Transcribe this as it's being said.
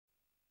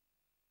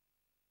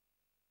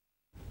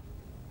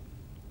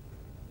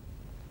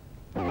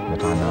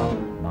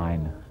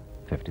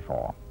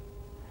1954.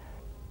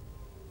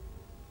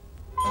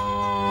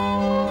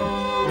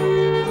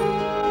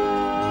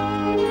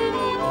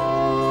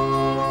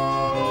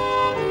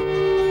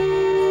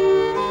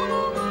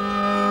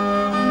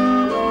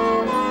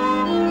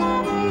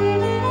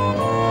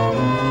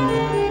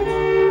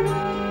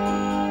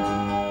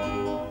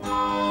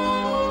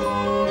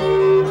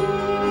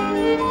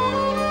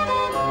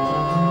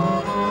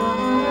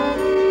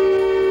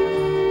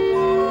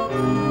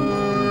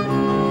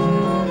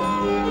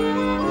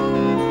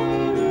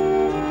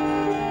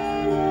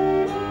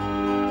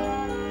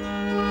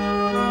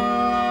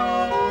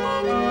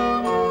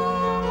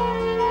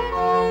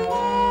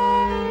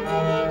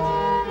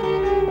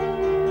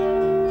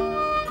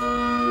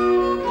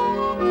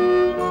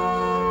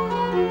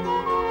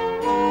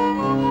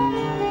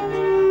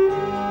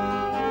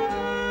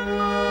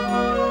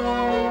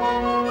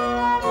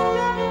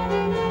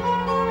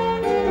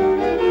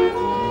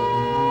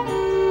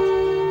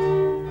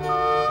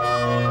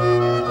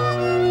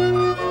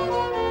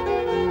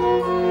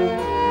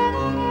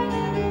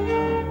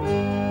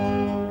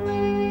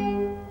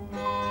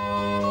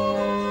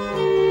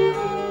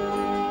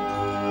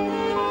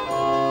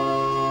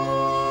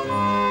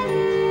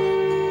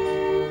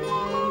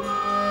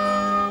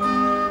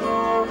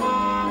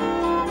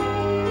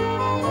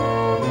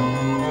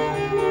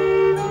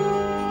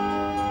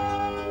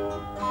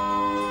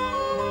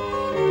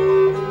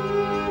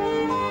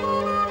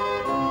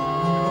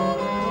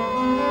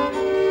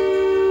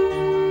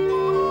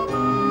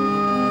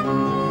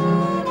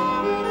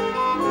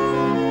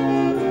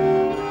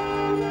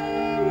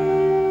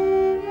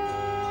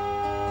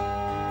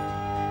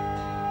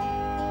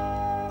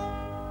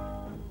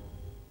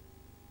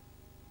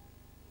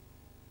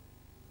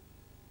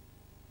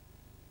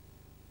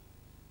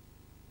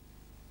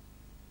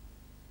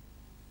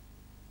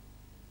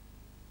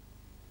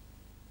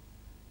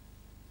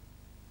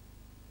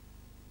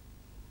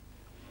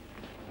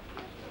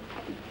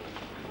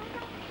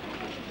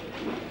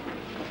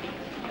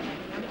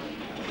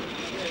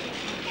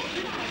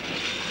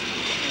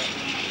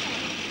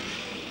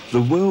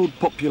 The world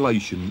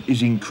population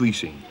is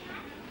increasing,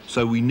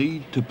 so we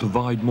need to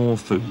provide more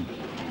food.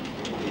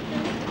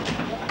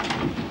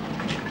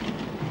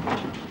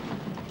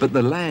 But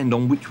the land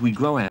on which we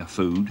grow our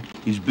food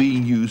is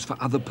being used for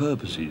other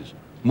purposes.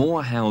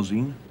 More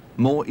housing,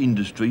 more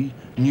industry,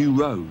 new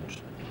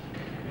roads.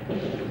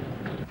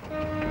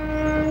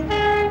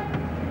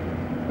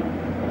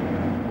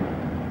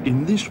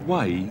 In this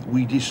way,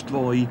 we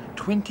destroy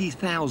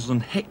 20,000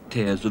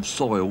 hectares of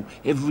soil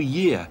every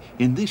year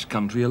in this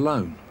country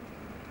alone.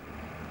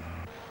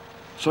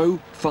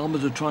 So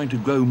farmers are trying to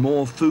grow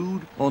more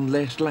food on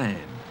less land.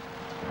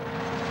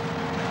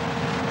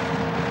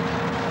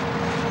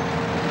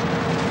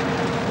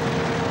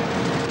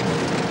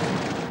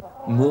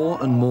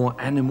 More and more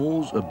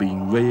animals are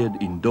being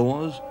reared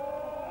indoors,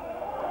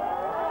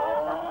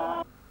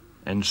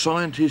 and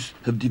scientists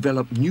have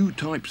developed new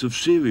types of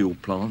cereal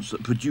plants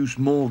that produce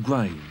more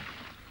grain.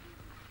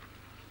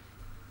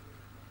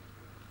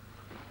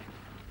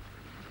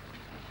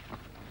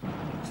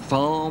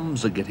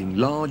 Farms are getting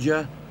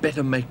larger,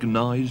 better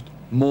mechanised,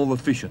 more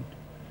efficient.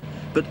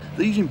 But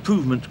these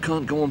improvements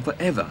can't go on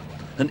forever,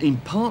 and in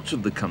parts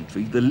of the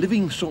country the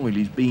living soil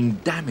is being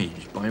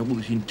damaged by all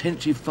this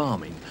intensive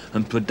farming,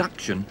 and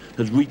production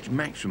has reached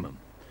maximum.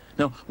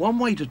 Now, one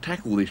way to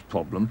tackle this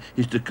problem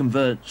is to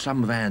convert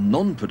some of our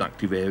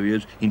non-productive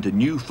areas into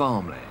new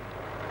farmland.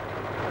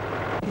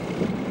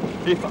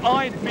 If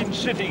I'd been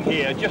sitting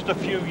here just a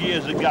few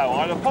years ago,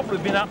 I'd have probably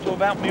been up to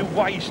about my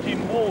waist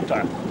in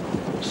water,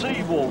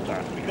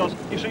 seawater, because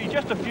you see,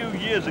 just a few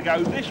years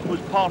ago this was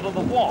part of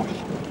the Wash.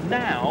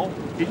 Now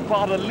it's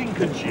part of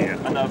Lincolnshire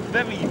and a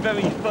very,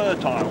 very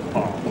fertile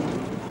part.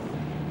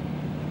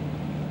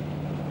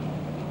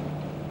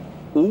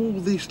 All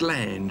this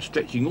land,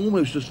 stretching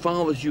almost as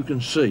far as you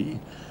can see,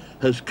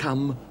 has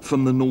come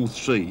from the North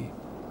Sea.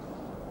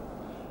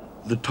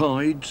 The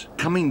tides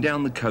coming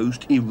down the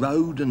coast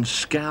erode and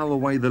scour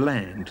away the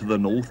land to the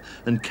north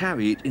and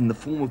carry it in the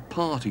form of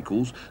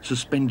particles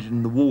suspended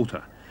in the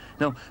water.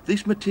 Now,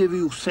 this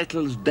material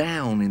settles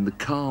down in the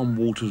calm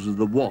waters of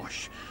the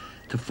Wash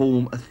to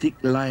form a thick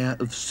layer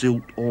of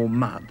silt or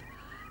mud.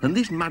 And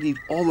this mud is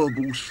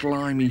horrible,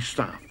 slimy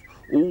stuff.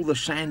 All the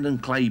sand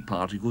and clay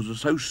particles are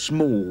so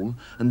small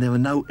and there are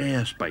no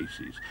air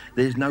spaces.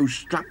 There's no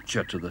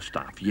structure to the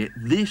stuff, yet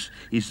this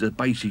is the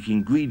basic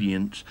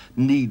ingredients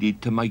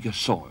needed to make a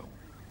soil.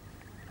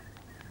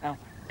 Now,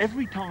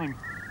 every time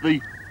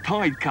the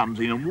tide comes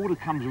in and water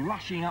comes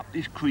rushing up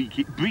this creek,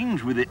 it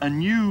brings with it a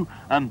new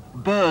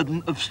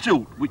burden of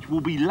silt which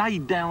will be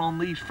laid down on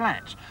these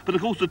flats. But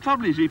of course the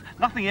trouble is, if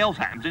nothing else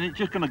happens, then it's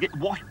just going to get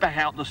washed back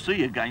out to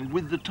sea again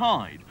with the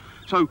tide.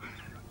 So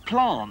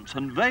plants,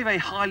 and very, very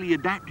highly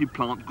adapted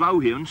plants, grow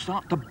here and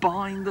start to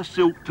bind the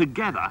silt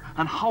together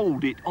and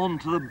hold it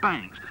onto the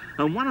banks.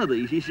 And one of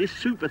these is this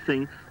super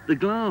thing, the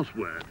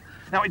glassworm.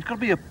 Now, it's got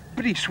to be a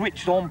pretty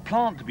switched on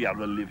plant to be able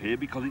to live here,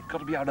 because it's got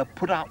to be able to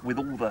put up with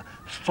all the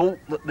salt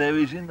that there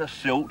is in the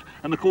silt,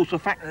 and of course the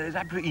fact that there's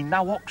absolutely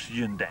no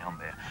oxygen down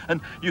there.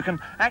 And you can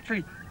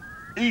actually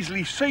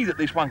easily see that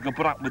this one can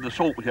put up with the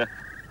salt here.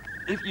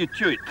 If you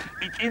chew it,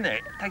 it's in there,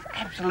 it tastes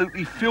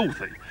absolutely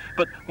filthy.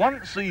 But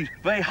once these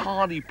very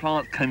hardy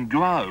plants can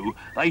grow,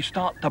 they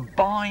start to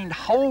bind,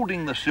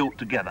 holding the silt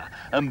together,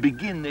 and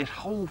begin this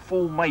whole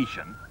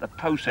formation, the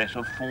process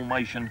of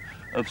formation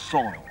of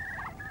soil.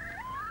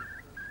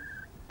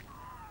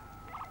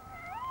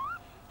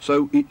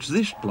 So it's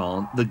this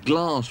plant, the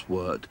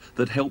glasswort,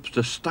 that helps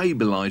to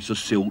stabilise the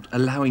silt,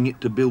 allowing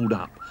it to build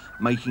up,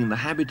 making the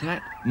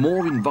habitat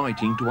more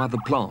inviting to other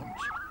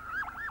plants.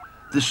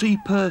 The sea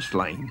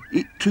purslane,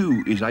 it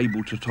too is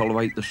able to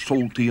tolerate the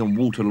salty and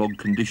waterlogged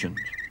conditions.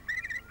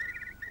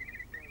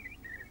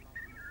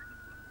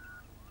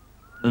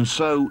 And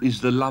so is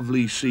the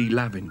lovely sea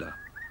lavender.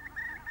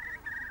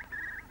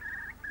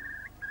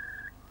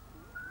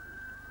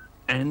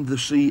 And the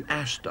sea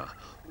aster.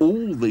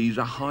 All these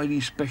are highly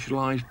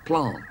specialised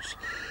plants.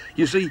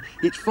 You see,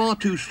 it's far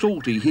too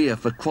salty here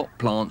for crop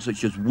plants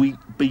such as wheat,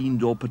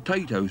 beans or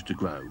potatoes to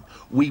grow.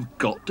 We've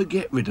got to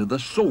get rid of the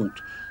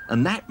salt,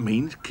 and that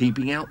means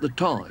keeping out the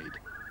tide.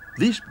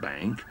 This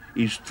bank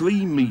is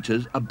 3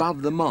 metres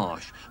above the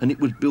marsh, and it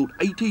was built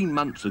 18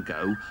 months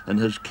ago and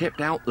has kept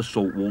out the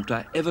salt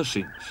water ever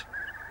since.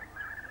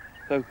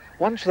 So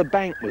once the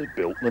bank was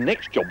built, the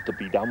next job to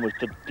be done was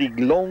to dig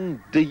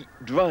long, deep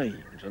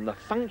drains. And the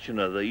function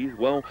of these,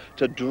 well,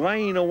 to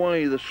drain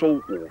away the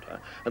salt water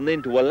and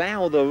then to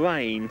allow the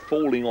rain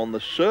falling on the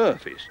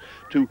surface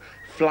to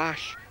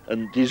flush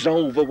and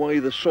dissolve away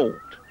the salt.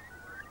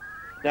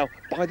 Now,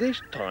 by this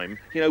time,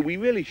 you know, we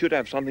really should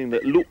have something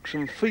that looks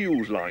and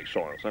feels like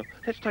soil. So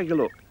let's take a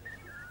look.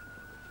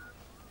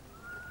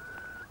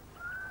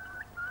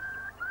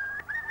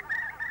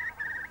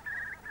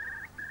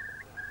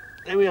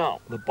 There we are,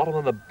 the bottom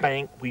of the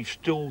bank. We've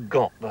still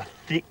got the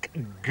thick,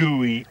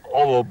 gooey,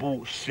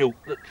 horrible silt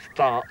that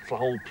starts the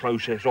whole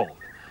process off.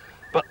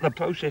 But the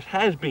process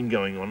has been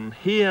going on.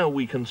 Here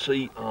we can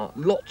see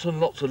lots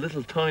and lots of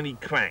little tiny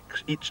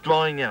cracks. It's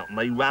drying out, and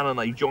they run and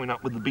they join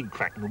up with the big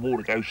crack, and the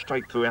water goes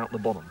straight throughout the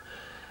bottom.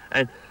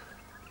 And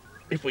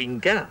if we can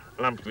get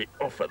a lump of it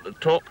off at the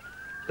top,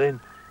 then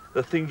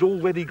the thing's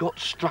already got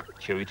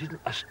structure. It isn't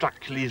a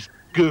structureless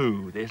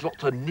goo. There's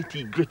lots of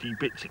nitty-gritty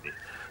bits in it.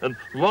 And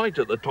right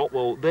at the top,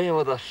 well, there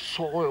are the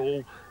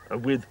soil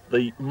with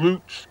the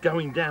roots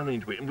going down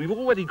into it. And we've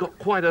already got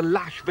quite a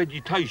lush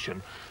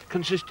vegetation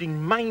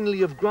consisting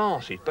mainly of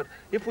grasses. But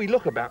if we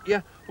look about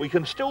here, we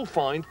can still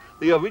find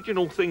the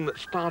original thing that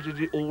started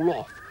it all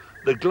off,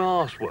 the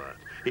glasswort.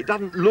 It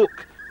doesn't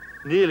look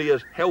nearly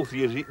as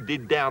healthy as it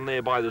did down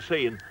there by the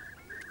sea. And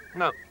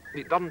no,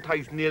 it doesn't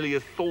taste nearly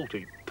as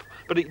salty.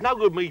 But it's no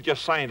good me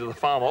just saying to the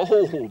farmer,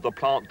 oh, the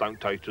plant don't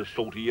taste as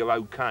salty, you're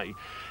okay.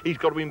 He's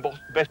got to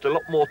invest a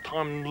lot more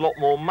time and a lot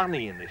more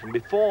money in this. And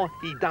before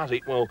he does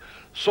it, well,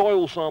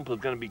 soil samples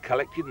are going to be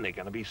collected and they're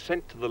going to be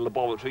sent to the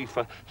laboratory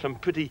for some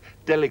pretty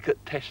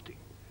delicate testing.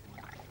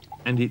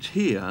 And it's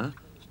here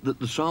that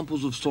the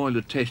samples of soil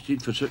are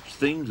tested for such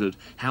things as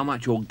how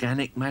much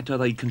organic matter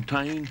they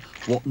contain,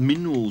 what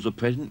minerals are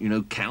present, you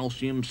know,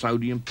 calcium,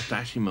 sodium,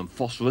 potassium and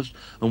phosphorus,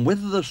 and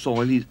whether the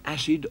soil is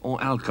acid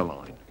or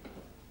alkaline.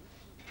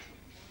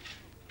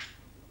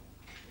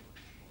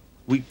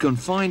 We can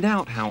find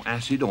out how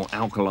acid or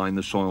alkaline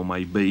the soil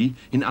may be,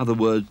 in other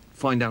words,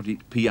 find out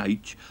its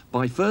pH,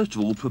 by first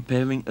of all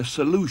preparing a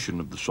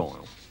solution of the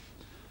soil.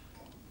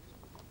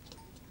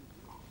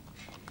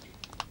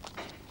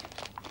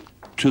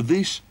 To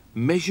this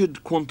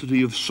measured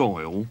quantity of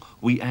soil,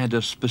 we add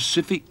a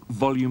specific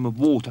volume of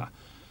water.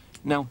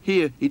 Now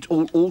here it's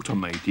all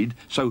automated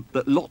so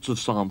that lots of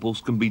samples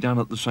can be done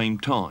at the same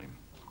time.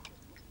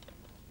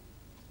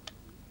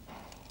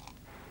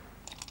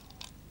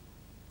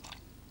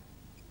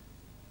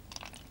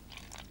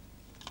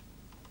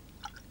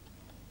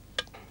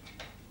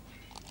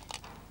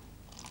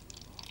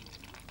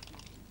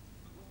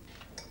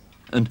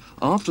 And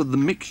after the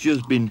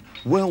mixture's been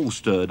well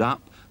stirred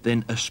up,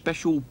 then a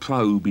special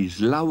probe is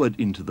lowered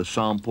into the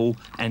sample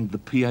and the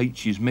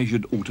pH is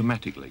measured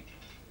automatically.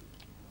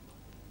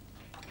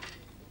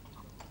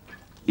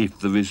 If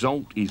the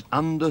result is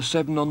under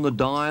 7 on the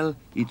dial,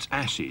 it's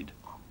acid.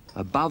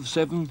 Above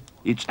 7,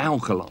 it's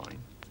alkaline.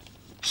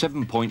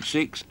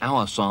 7.6,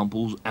 our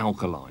sample's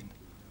alkaline.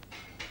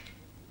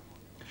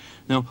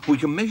 Now, we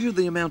can measure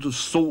the amount of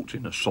salt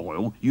in a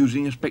soil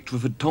using a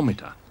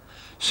spectrophotometer.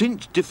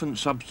 Since different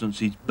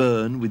substances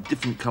burn with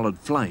different coloured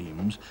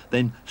flames,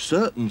 then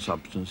certain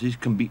substances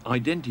can be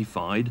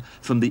identified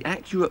from the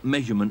accurate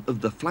measurement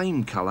of the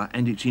flame colour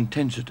and its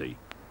intensity.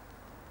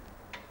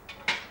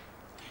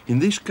 In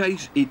this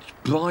case, it's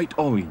bright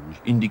orange,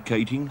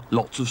 indicating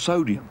lots of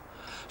sodium.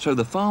 So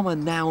the farmer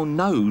now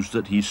knows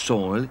that his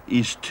soil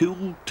is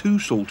still too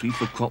salty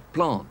for crop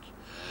plants.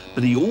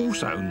 But he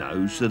also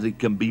knows that it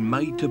can be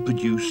made to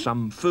produce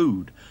some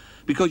food.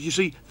 Because, you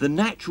see, the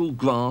natural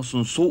grass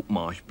and salt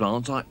marsh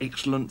plants are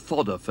excellent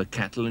fodder for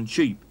cattle and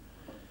sheep.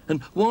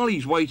 And while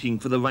he's waiting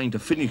for the rain to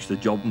finish the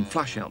job and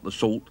flush out the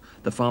salt,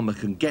 the farmer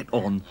can get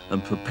on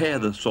and prepare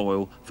the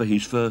soil for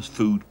his first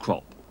food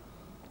crop.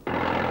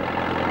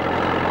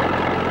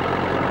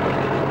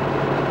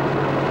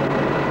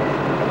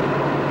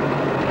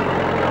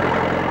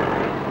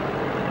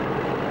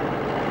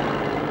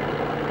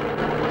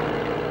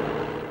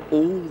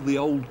 All the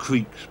old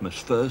creeks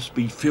must first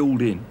be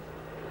filled in.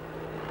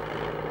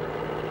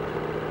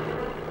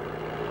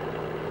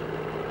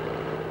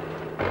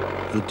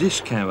 The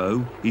disc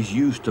harrow is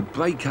used to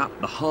break up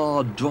the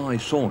hard, dry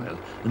soil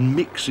and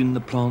mix in the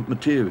plant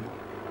material.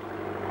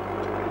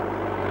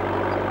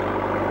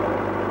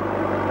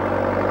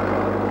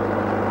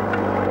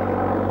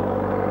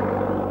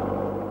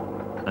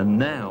 And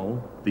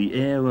now the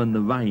air and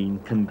the rain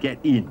can get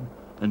in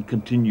and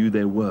continue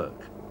their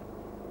work.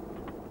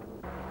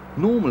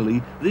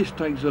 Normally this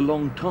takes a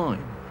long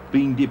time,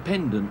 being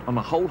dependent on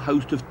a whole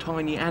host of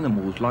tiny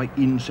animals like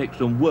insects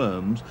and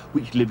worms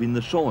which live in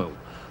the soil.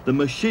 The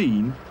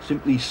machine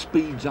simply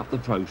speeds up the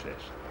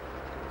process.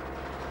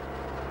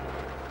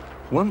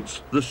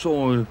 Once the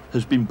soil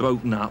has been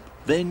broken up,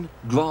 then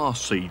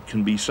grass seed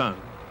can be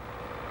sown.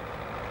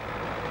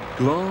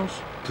 Grass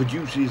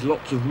produces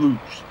lots of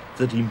roots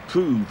that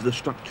improve the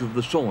structure of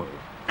the soil,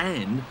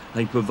 and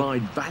they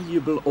provide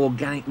valuable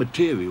organic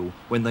material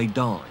when they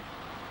die.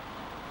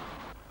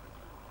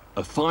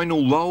 A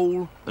final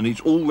roll and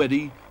it's all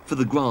ready for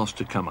the grass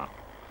to come up.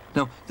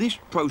 Now this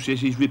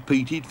process is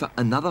repeated for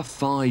another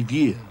 5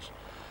 years,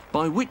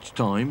 by which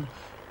time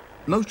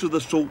most of the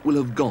salt will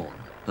have gone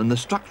and the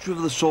structure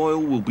of the soil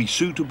will be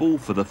suitable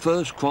for the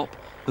first crop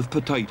of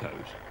potatoes.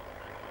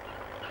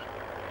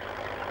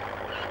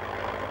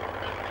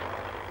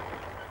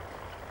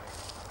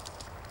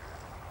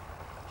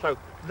 So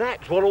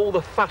that's what all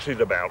the fuss is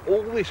about.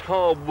 All this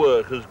hard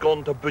work has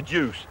gone to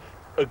produce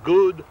a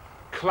good,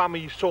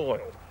 crummy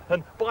soil.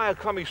 And by a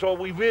crummy soil,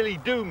 we really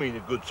do mean a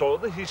good soil.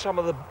 This is some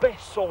of the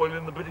best soil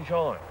in the British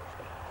Isles.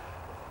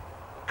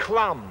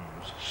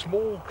 Crumbs,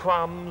 small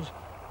crumbs,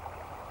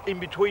 in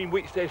between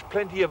which there's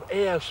plenty of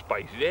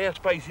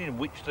airspace in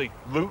which the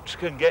roots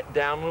can get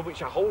down and in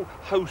which a whole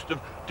host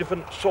of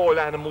different soil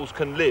animals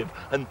can live.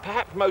 And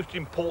perhaps most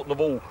important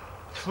of all,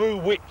 through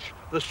which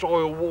the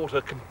soil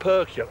water can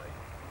percolate.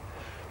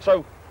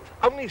 So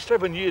only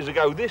 7 years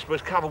ago, this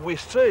was covered with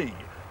sea.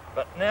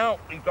 But now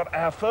we've got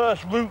our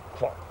first root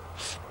crop.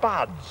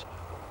 Spuds,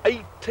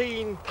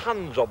 18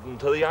 tonnes of them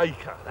to the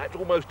acre. That's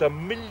almost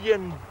 1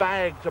 million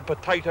bags of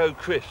potato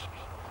crisps.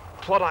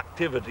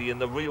 Productivity in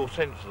the real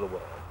sense of the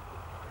word.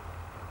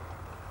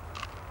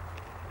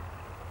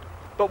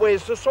 But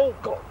where's the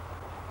salt gone?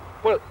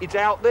 Well, it's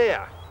out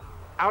there,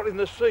 out in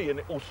the sea, and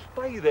it will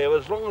stay there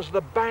as long as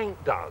the bank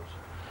does.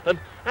 And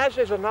as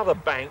there's another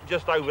bank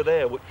just over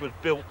there which was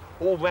built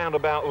all round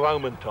about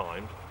Roman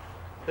times,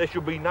 there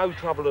should be no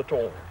trouble at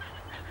all.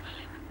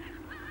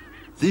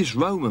 This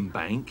Roman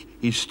bank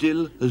is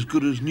still as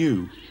good as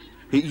new.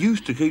 It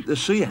used to keep the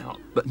sea out,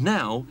 but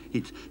now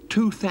it's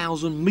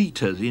 2,000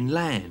 metres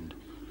inland.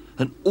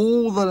 And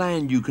all the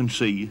land you can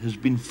see has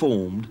been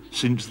formed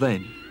since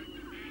then.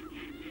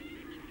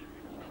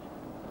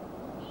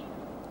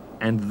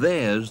 And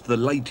there's the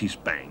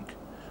latest bank.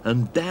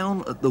 And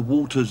down at the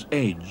water's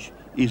edge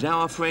is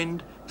our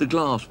friend the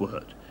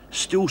glasswort,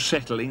 still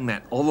settling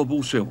that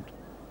horrible silt.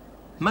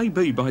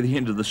 Maybe by the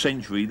end of the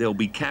century there'll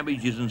be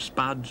cabbages and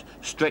spuds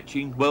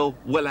stretching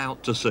well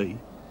out to sea.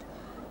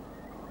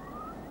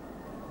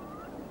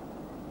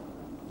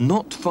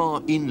 Not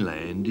far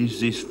inland is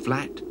this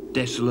flat,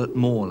 desolate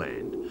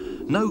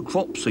moorland. No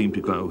crops seem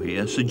to grow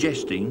here,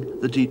 suggesting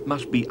that it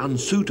must be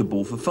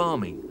unsuitable for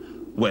farming.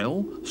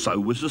 Well, so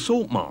was the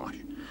salt marsh.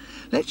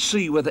 Let's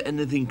see whether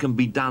anything can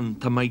be done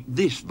to make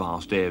this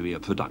vast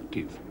area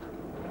productive.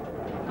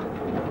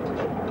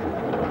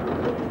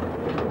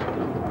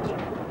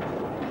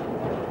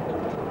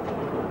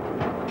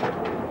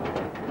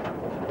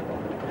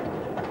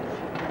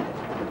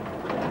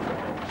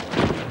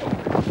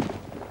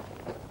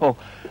 Oh,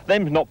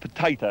 them's not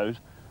potatoes,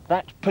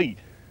 that's peat.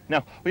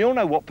 Now, we all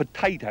know what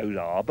potatoes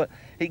are, but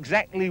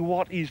exactly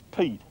what is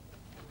peat?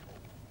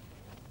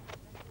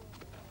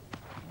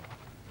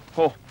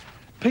 Oh,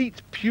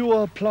 peat's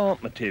pure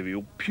plant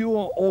material,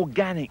 pure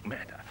organic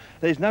matter.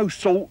 There's no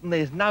salt and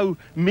there's no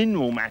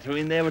mineral matter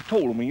in there at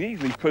all, and we can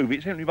easily prove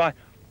it simply by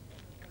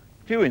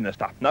chewing the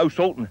stuff. No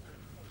salt and,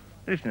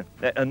 listen,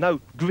 and no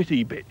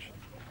gritty bits.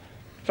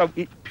 So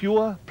it's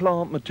pure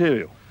plant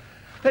material.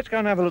 Let's go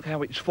and have a look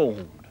how it's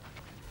formed.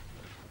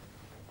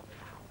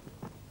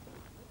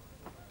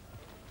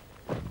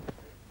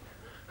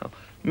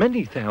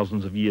 Many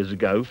thousands of years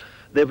ago,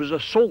 there was a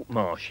salt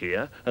marsh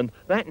here, and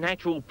that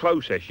natural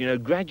process,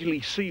 gradually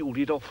sealed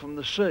it off from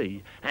the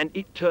sea, and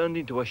it turned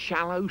into a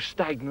shallow,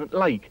 stagnant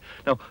lake.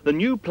 Now, the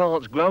new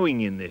plants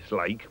growing in this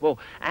lake, well,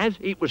 as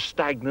it was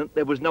stagnant,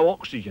 there was no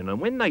oxygen, and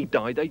when they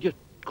died, they just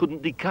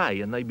couldn't decay,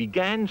 and they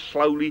began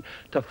slowly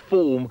to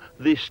form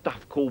this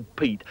stuff called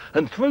peat.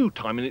 And through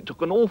time, and it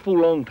took an awful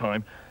long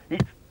time,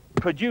 it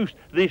produced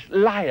this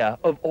layer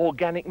of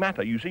organic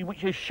matter, you see,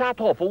 which has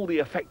shut off all the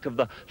effect of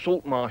the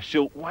salt marsh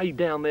silt way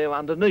down there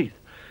underneath.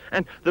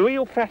 And the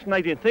real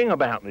fascinating thing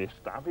about this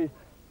stuff is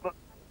that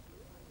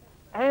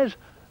as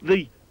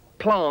the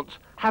plants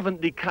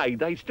haven't decayed,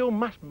 they still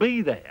must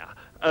be there.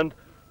 And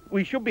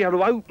we should be able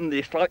to open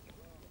this like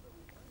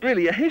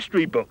really a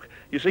history book,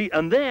 you see,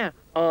 and there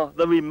are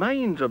the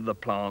remains of the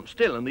plant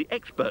still, and the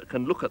expert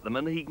can look at them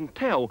and he can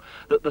tell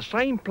that the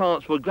same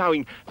plants were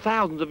growing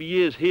thousands of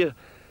years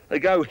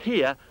ago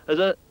here as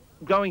are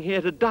growing here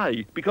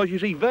today, because you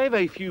see very,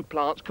 very few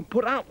plants can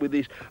put up with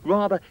this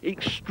rather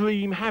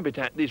extreme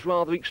habitat, this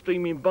rather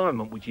extreme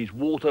environment, which is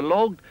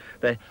waterlogged.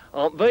 There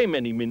aren't very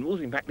many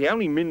minerals. In fact, the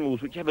only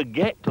minerals which ever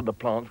get to the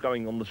plants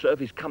going on the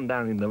surface come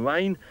down in the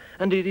rain,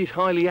 and it is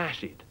highly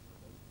acid.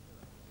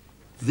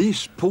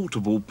 This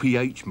portable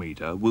pH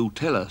meter will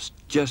tell us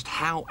just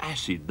how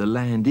acid the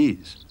land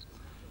is.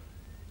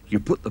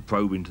 You put the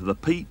probe into the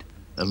peat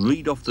and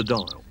read off the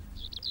dial.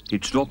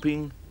 It's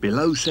dropping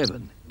below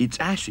 7. It's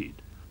acid.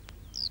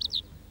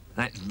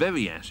 That's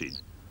very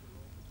acid.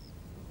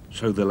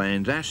 So the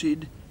land's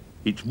acid,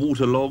 it's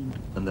waterlogged,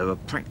 and there are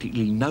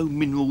practically no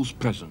minerals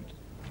present.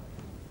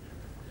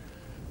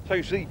 So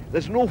you see,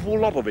 there's an awful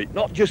lot of it,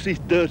 not just this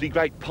dirty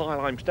great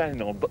pile I'm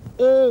standing on, but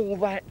all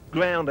that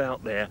ground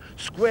out there,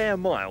 square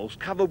miles,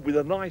 covered with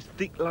a nice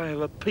thick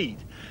layer of peat.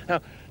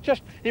 Now,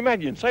 just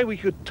imagine, say we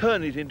could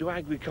turn it into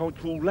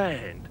agricultural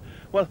land.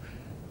 Well,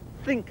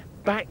 think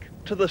back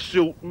to the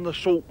silt and the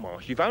salt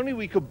marsh. If only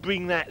we could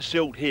bring that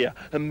silt here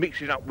and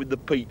mix it up with the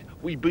peat,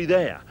 we'd be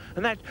there.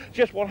 And that's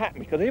just what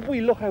happened, because if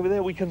we look over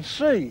there, we can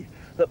see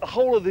that the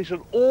whole of this had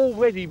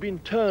already been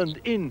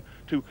turned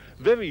into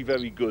very,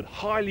 very good,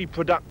 highly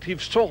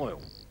productive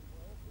soil.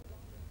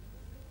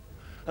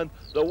 And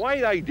the way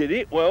they did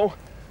it, well,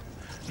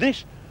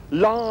 this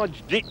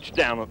large ditch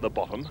down at the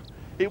bottom,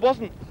 it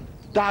wasn't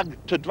dug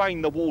to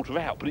drain the water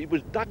out, but it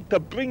was dug to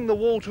bring the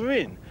water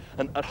in.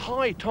 And at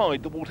high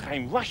tide, the water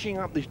came rushing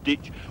up this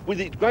ditch with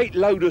its great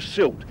load of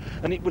silt,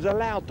 and it was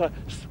allowed to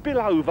spill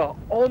over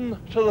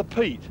onto the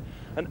peat.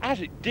 And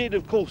as it did,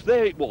 of course,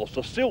 there it was,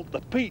 the silt, the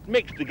peat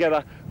mixed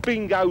together,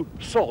 bingo,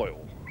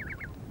 soil.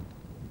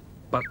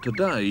 But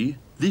today,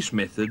 this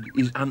method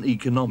is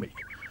uneconomic,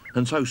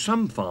 and so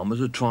some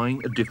farmers are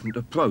trying a different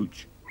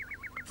approach.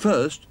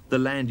 First, the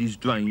land is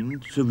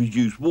drained to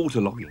reduce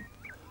waterlogging.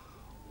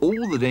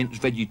 All the dense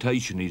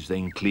vegetation is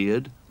then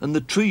cleared, and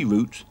the tree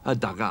roots are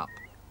dug up.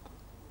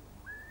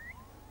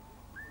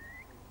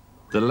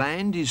 The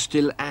land is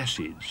still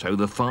acid, so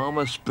the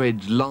farmer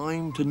spreads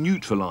lime to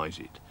neutralise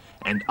it,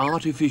 and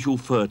artificial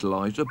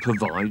fertiliser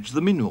provides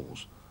the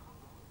minerals.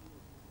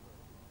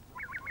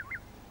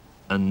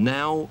 And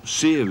now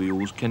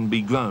cereals can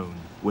be grown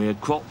where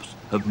crops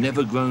have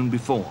never grown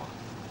before.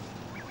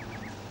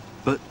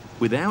 But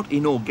without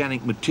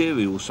inorganic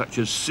materials such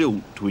as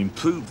silt to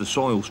improve the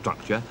soil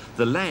structure,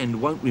 the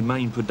land won't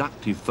remain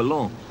productive for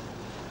long.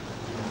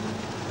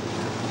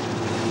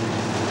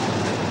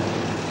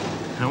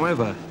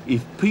 However,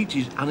 if peat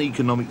is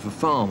uneconomic for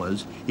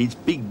farmers, it's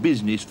big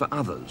business for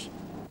others.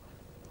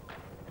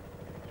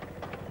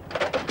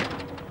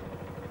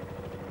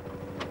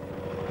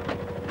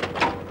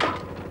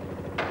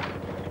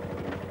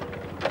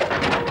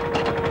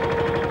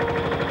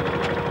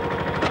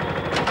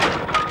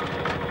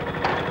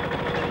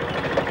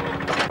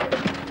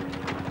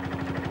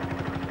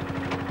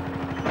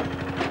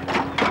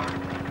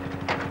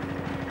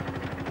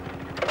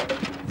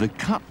 The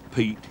cut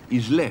peat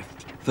is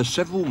left for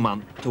several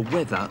months to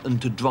weather and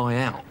to dry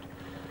out.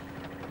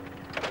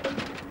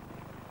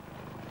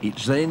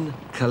 It's then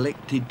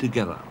collected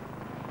together.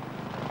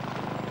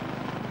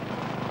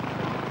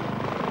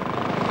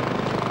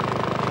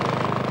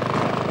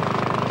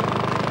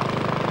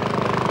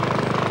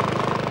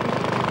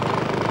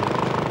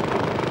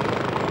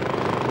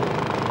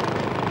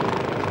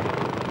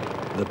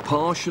 The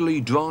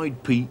partially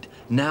dried peat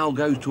now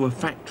goes to a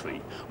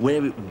factory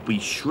where it will be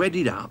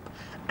shredded up,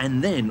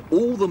 and then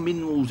all the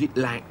minerals it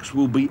lacks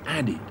will be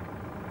added.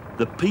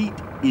 The peat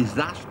is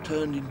thus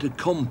turned into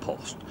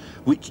compost,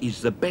 which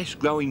is the best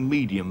growing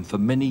medium for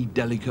many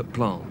delicate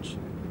plants.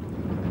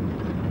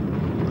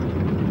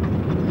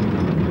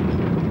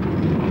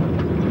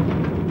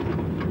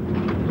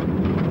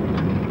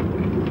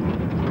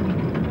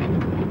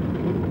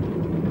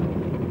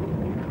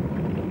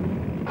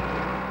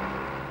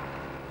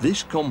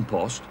 This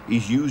compost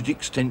is used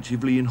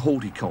extensively in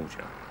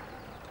horticulture.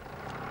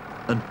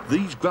 And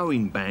these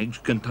growing bags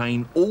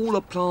contain all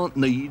a plant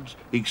needs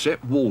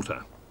except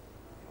water.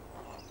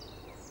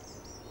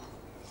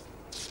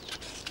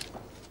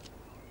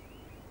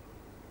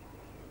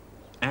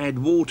 Add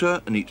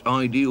water and it's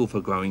ideal for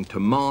growing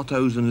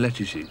tomatoes and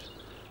lettuces.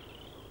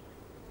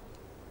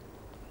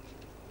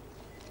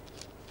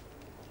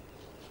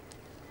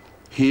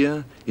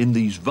 Here, in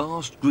these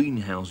vast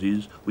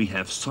greenhouses, we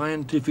have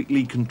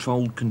scientifically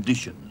controlled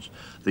conditions,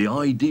 the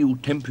ideal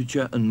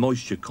temperature and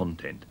moisture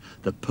content,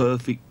 the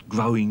perfect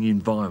growing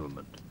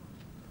environment.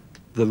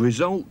 The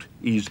result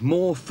is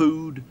more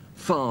food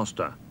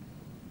faster,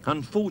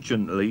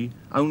 Unfortunately,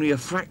 only a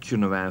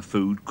fraction of our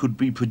food could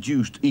be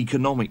produced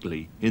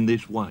economically in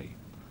this way.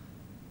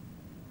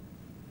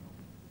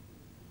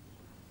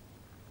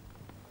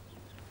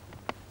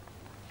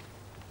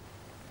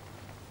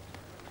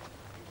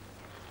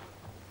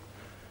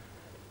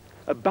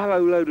 A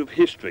barrow load of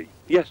history.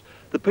 Yes,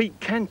 the peat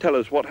can tell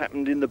us what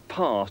happened in the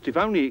past, if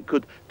only it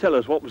could tell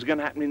us what was going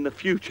to happen in the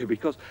future,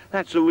 because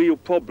that's a real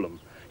problem.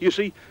 You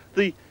see,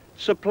 the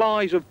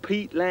supplies of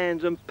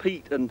peatlands and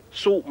peat and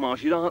salt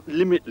marshes aren't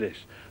limitless,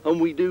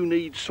 and we do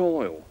need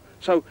soil.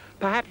 So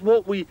perhaps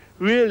what we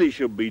really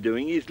should be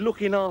doing is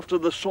looking after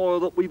the soil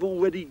that we've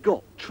already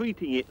got,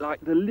 treating it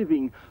like the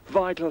living,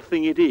 vital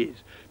thing it is,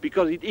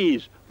 because it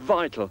is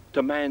vital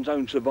to man's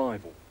own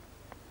survival.